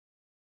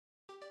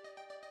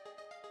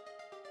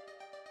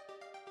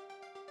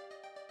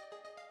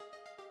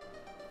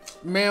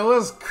Man,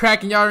 what's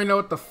cracking? Y'all already know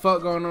what the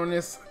fuck going on.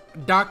 This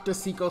Dr.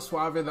 Seco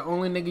Suave, the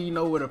only nigga you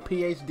know with a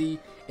PhD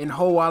in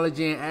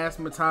hoology and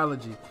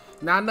asthmatology.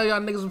 Now I know y'all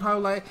niggas were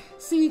probably like,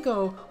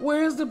 Seco,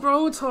 where's the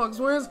bro talks?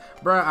 Where's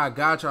bruh? I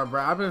got y'all,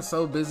 bruh. I've been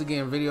so busy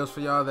getting videos for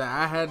y'all that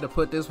I had to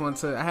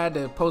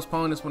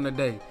postpone this one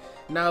today.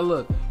 Now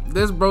look,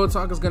 this bro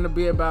talk is gonna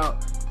be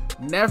about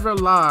never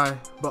lie,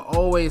 but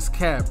always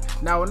cap.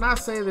 Now when I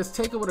say this,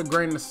 take it with a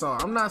grain of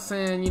salt. I'm not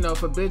saying, you know,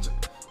 if a bitch,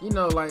 you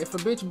know, like if a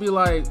bitch be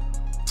like,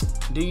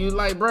 do you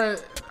like,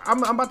 bruh,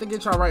 I'm about to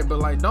get y'all right, but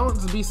like, don't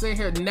just be sitting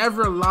here,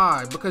 never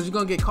lie, because you're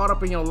gonna get caught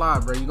up in your lie,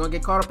 bro. You're gonna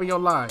get caught up in your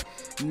lie.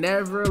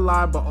 Never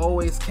lie, but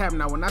always cap.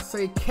 Now, when I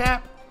say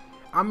cap,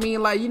 I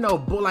mean like, you know,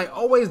 like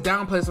always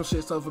downplay some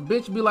shit. So if a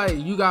bitch be like,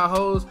 you got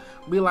hoes,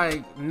 be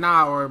like,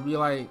 nah, or be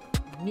like,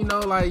 you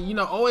know,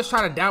 always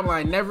try to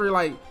downplay,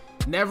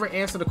 never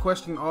answer the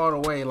question all the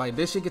way. Like,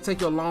 this shit could take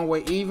you a long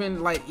way,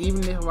 even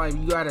if like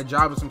you got a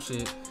job or some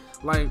shit.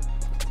 Like,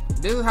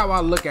 this is how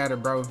I look at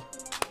it, bro.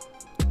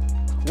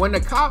 When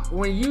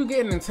you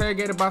getting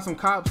interrogated by some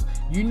cops,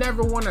 you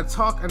never want to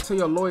talk until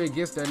your lawyer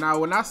gets there. Now,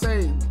 when I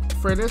say,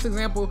 for this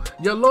example,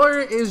 your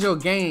lawyer is your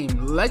game.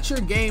 Let your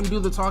game do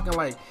the talking.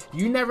 Like,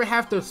 you never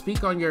have to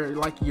speak on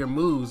your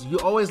moves. You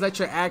always let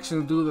your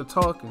actions do the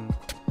talking.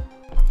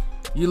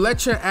 You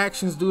let your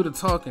actions do the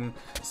talking.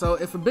 So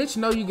if a bitch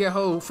know you get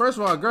hoes, first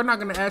of all, a girl not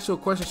gonna ask you a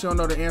question she don't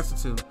know the answer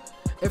to.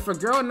 If a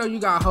girl know you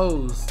got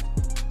hoes,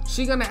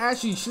 she gonna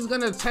ask you, she's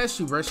gonna test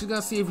you, bro. She's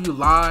gonna see if you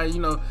lie. You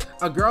know,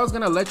 a girl's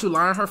gonna let you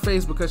lie in her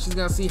face because she's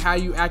gonna see how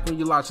you act when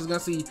you lie. She's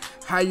gonna see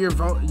how your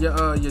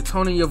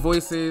tone of your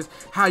voice is,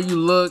 how you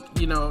look,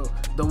 you know,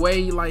 the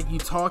way like you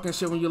talk and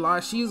shit when you lie.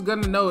 She's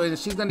gonna know, and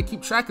she's gonna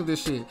keep track of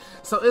this shit.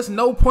 So it's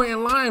no point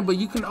in lying, but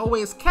you can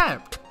always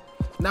cap.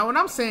 Now when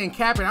I'm saying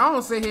capping, I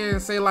don't sit here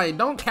and say like,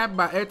 don't cap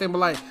about everything, but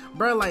like,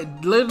 bro, like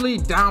literally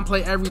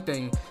downplay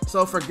everything.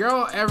 So if a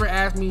girl ever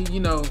asks me,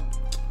 you know,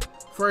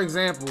 for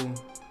example,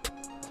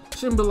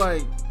 shouldn't be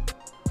like,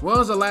 when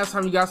was the last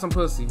time you got some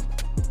pussy?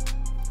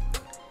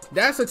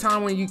 That's the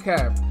time when you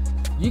cap.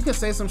 You can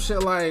say some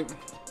shit like,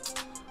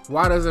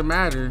 why does it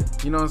matter?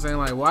 You know what I'm saying?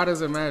 Like, why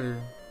does it matter?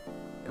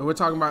 And we're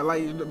talking about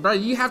like, bro,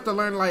 you have to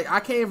learn, like, I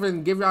can't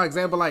even give y'all an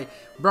example. Like,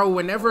 bro,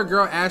 whenever a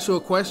girl asks you a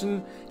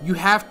question, you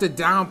have to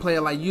downplay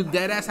it. Like, you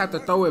dead ass have to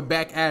throw it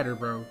back at her,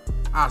 bro.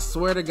 I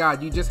swear to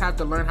God, you just have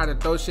to learn how to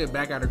throw shit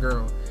back at a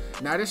girl.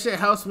 Now this shit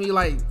helps me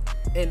like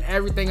in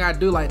everything I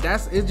do. Like,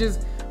 it's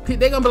just,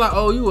 they gonna be like,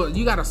 oh,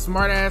 you got a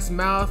smart ass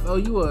mouth. Oh,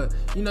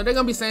 you know, they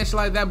gonna be saying shit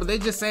like that, but they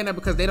just saying that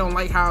because they don't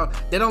like how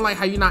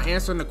you're not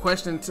answering the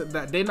question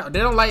that they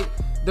don't like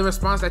the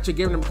response that you're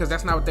giving them, because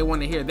that's not what they want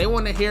to hear. They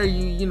want to hear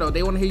you, you know,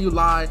 they want to hear you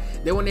lie.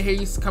 They want to hear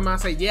you come out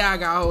and say, yeah, I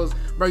got hoes.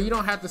 Bro, you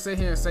don't have to sit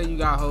here and say you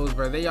got hoes,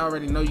 bro. They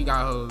already know you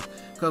got hoes.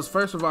 Because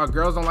first of all,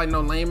 girls don't like no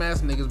lame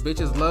ass niggas.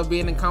 Bitches love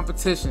being in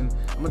competition.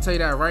 I'm gonna tell you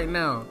that right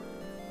now.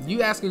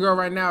 You ask a girl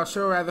right now,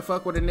 she'll rather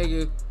fuck with a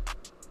nigga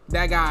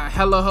that got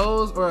hella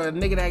hoes or a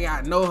nigga that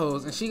got no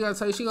hoes, and she gonna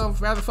tell you she gonna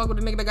rather fuck with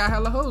a nigga that got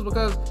hella hoes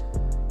because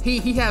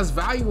he has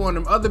value on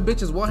him. Other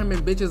bitches want him,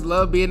 and bitches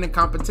love being in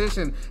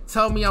competition.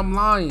 Tell me I'm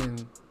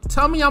lying.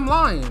 Tell me I'm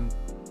lying.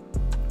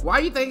 Why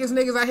you think it's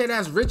niggas out here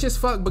that's rich as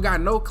fuck but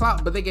got no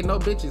clout, but they get no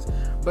bitches?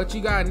 But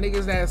you got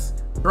niggas that's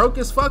broke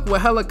as fuck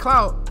with hella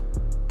clout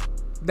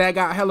that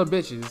got hella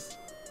bitches.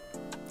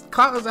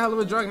 Clout is a hell of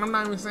a drug, and I'm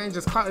not even saying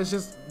just clout. It's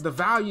just the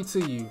value to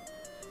you.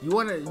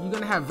 You're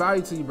gonna have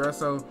value to you, bro.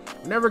 So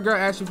whenever a girl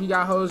asks you if you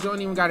got hoes, you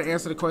don't even gotta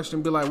answer the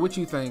question. Be like, what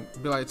you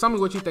think? Be like, tell me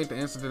what you think the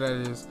answer to that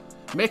is.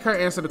 Make her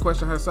answer the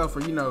question herself,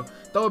 or, you know,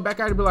 throw it back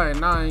at her. Be like,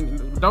 nah,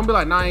 don't be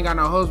like, nah, I ain't got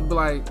no hoes. Be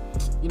like,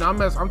 you know,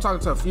 I'm talking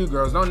to a few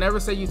girls. Don't never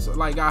say you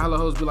like got hella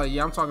hoes. Be like,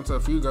 yeah, I'm talking to a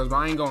few girls, but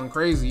I ain't going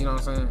crazy. You know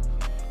what I'm saying?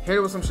 Hit it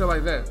with some shit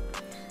like that.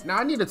 Now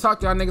I need to talk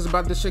to y'all niggas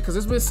about this shit because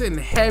it's been sitting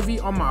heavy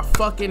on my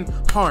fucking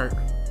heart.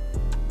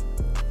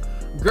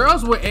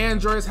 Girls with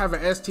Androids have an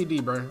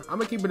STD, bro. I'm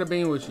gonna keep it a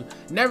bean with you.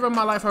 Never in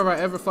my life have I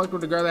ever fucked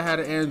with a girl that had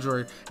an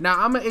Android. Now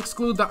I'm gonna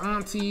exclude the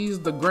aunties,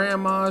 the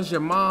grandmas,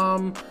 your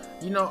mom.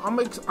 You know, I'm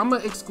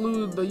gonna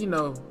exclude the, you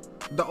know,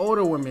 the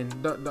older women,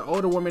 the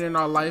older women in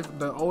our life,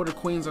 the older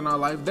queens in our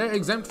life. They're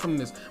exempt from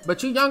this.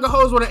 But you younger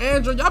hoes with an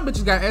Android, y'all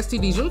bitches got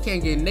STDs. You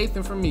can't get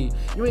Nathan from me.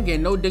 You ain't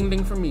getting no ding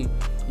ding from me.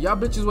 Y'all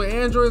bitches with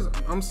Androids,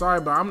 I'm sorry,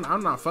 but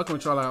I'm not fucking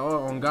with y'all at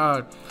all, on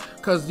God.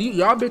 Cause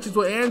y'all bitches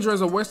with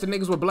Androids are worse than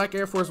niggas with black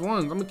Air Force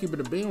Ones. I'm gonna keep it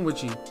a bean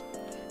with you.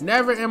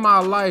 Never in my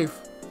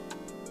life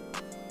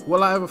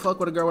will I ever fuck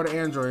with a girl with an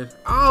Android.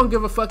 I don't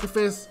give a fuck if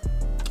it's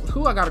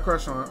who I got a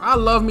crush on. I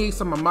love me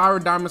some Amara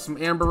Diamond,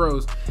 some Amber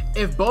Rose.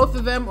 If both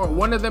of them or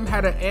one of them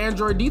had an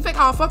Android, do you think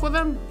I'll fuck with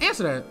them?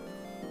 Answer that.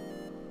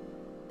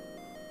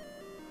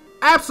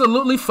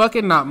 Absolutely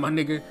fucking not, my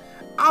nigga.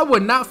 I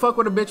would not fuck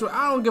with a bitch with,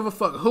 I don't give a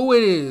fuck who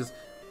it is.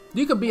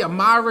 You could be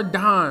Amara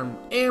Dime,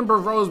 Amber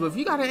Rose, but if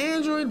you got an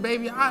Android,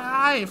 baby,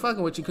 I ain't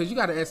fucking with you because you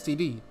got an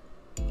STD.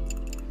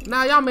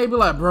 Now y'all may be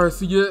like, bro,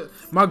 see,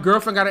 my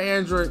girlfriend got an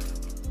Android.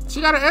 She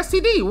got an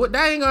STD. What?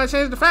 That ain't gonna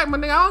change the fact, my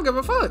nigga. I don't give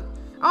a fuck.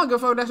 I don't give a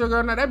fuck if that's your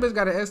girl. Now that bitch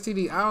got an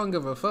STD. I don't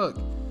give a fuck.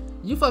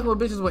 You fucking with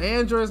bitches with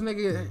Androids,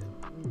 nigga.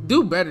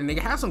 do better, nigga.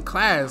 Have some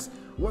class.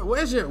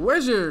 Where's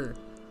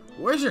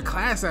your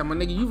class at, my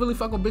nigga? You really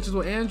fuck with bitches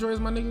with Androids,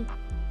 my nigga?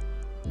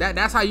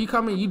 That's how you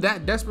coming? You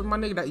that desperate, my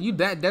nigga? You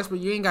that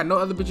desperate? You ain't got no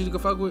other bitches you can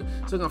fuck with,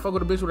 so you gonna fuck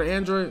with a bitch with an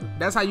Android?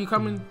 That's how you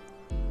coming?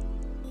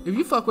 If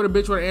you fuck with a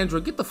bitch with an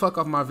Android, get the fuck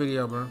off my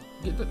video, bro.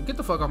 Get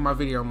the fuck off my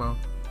video, man.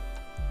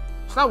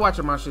 Stop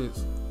watching my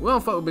shits. We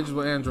don't fuck with bitches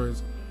with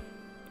Androids.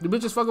 The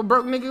bitches fuck with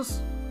broke niggas?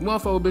 We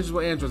don't fuck with bitches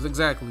with Androids,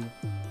 exactly.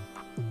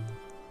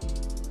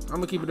 I'm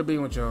gonna keep it a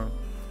bean with y'all.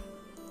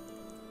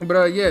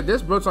 But yeah,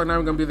 this bro talk not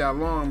even gonna be that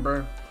long,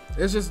 bro.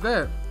 It's just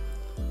that.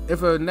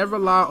 If a never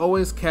lie,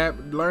 always cap,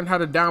 learn how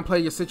to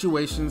downplay your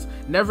situations,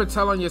 never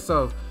tell on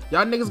yourself.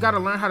 Y'all niggas gotta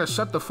learn how to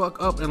shut the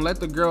fuck up and let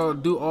the girl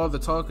do all the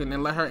talking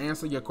and let her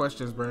answer your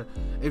questions, bro.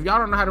 If y'all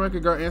don't know how to make a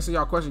girl answer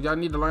y'all questions, y'all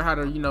need to learn how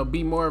to, you know,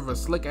 be more of a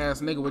slick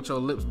ass nigga with your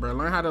lips, bro.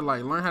 Learn how to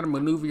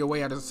maneuver your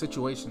way out of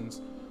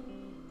situations.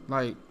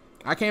 Like,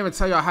 I can't even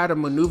tell y'all how to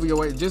maneuver your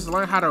way. Just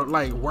learn how to,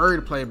 like,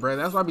 wordplay, bro.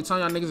 That's why I be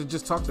telling y'all niggas to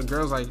just talk to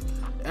girls. Like,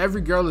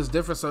 every girl is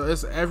different, so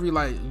it's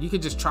like, you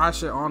could just try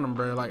shit on them,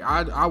 bro. Like,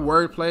 I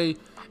wordplay,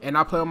 and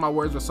I play on my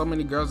words with so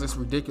many girls, it's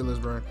ridiculous,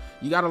 bro.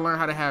 You gotta learn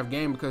how to have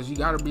game, because you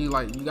gotta be,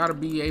 like, you gotta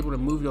be able to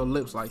move your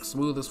lips, like,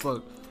 smooth as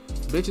fuck.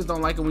 Bitches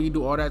don't like it when you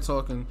do all that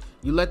talking.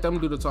 You let them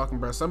do the talking,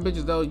 bro. Some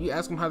bitches, though, you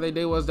ask them how their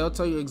day was, they'll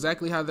tell you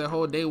exactly how their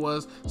whole day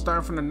was,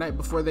 starting from the night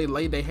before they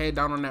laid their head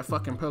down on that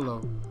fucking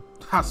pillow.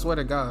 I swear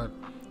to God.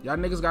 Y'all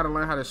niggas gotta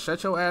learn how to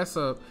shut your ass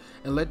up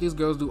and let these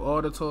girls do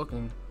all the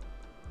talking.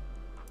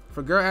 If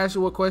a girl asks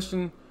you a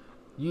question,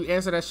 you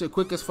answer that shit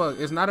quick as fuck.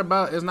 It's not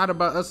about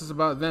us, it's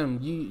about them.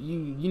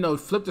 You know,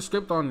 flip the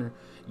script on her.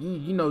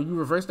 You know, you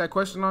reverse that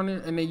question on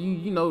her, and then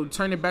you know,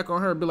 turn it back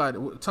on her. Be like,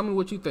 tell me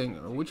what you think.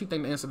 What you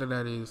think the answer to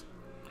that is,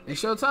 and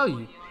she'll tell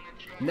you.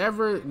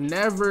 Never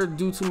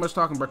do too much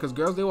talking, bro, because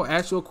girls, they will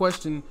ask you a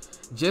question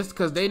just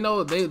because they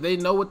know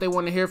what they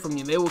want to hear from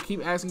you. They will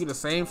keep asking you the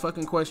same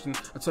fucking question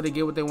until they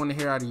get what they want to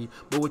hear out of you.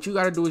 But what you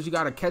gotta do is you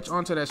gotta catch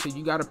on to that shit.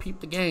 You gotta peep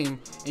the game,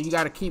 and you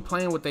gotta keep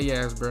playing with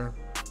their ass, bro.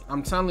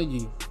 I'm telling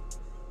you,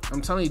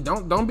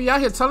 don't be out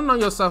here telling on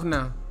yourself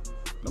now.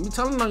 Don't be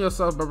telling on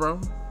yourself, bro.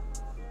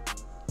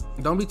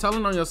 Don't be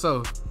telling on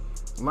yourself.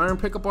 Learn,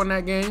 pick up on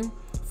that game.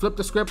 Flip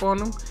the script on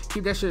them.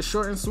 Keep that shit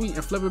short and sweet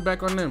and flip it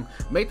back on them.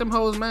 Make them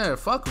hoes mad.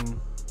 Fuck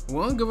them. We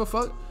don't give a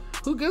fuck.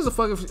 Who gives a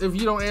fuck if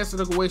you don't answer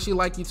the way she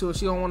like you to, and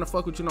she don't want to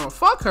fuck with you? No,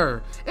 fuck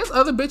her. It's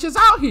other bitches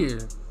out here.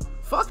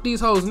 Fuck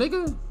these hoes,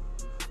 nigga.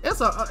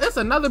 It's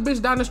another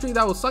bitch down the street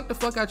that will suck the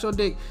fuck out your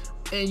dick,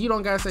 and you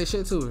don't gotta say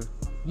shit to her.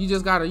 You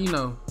just gotta, you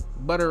know,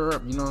 butter her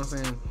up. You know what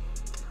I'm saying?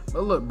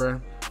 But look,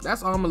 bro,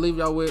 that's all I'm gonna leave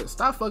y'all with.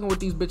 Stop fucking with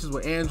these bitches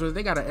with Androids.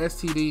 They got an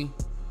STD.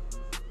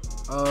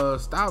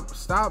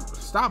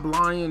 Stop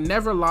lying.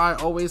 Never lie,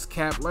 always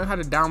cap. Learn how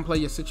to downplay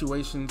your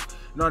situations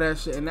and all that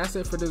shit. And that's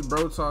it for this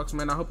bro talks,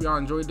 man. I hope y'all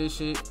enjoyed this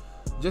shit.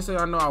 Just so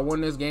y'all know, I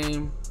won this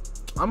game.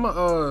 I'm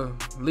gonna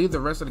leave the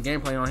rest of the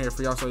gameplay on here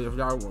for y'all, so if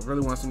y'all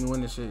really want to see me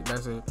win this shit,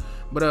 that's it.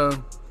 But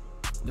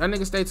y'all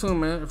niggas stay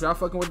tuned, man. If y'all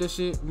fucking with this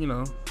shit, you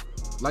know,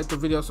 like the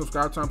video,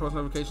 subscribe, turn on post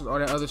notifications, all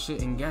that other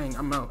shit, and gang,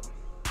 I'm out.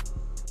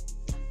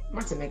 I'm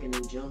about to make a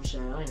new jump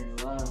shot. I ain't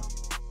gonna lie.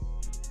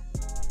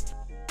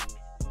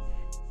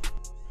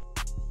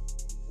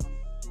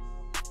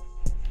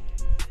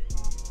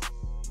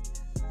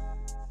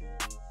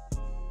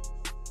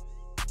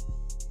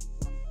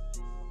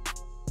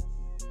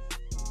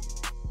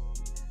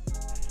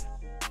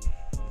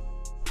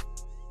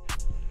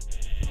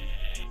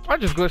 I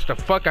just glitched the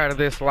fuck out of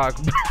this lock.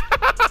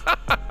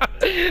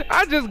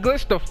 I just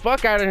glitched the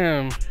fuck out of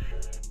him.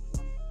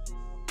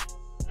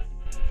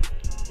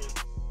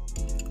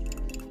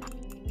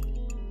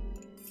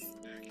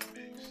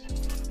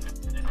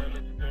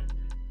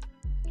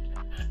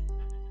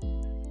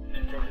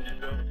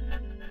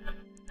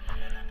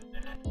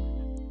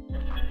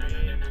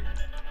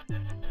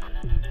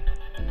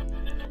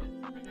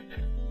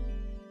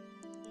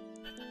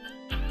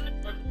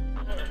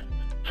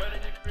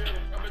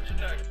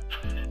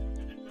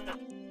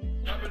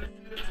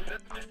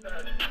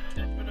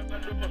 When I'm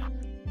at the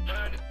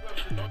mind,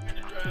 it's don't get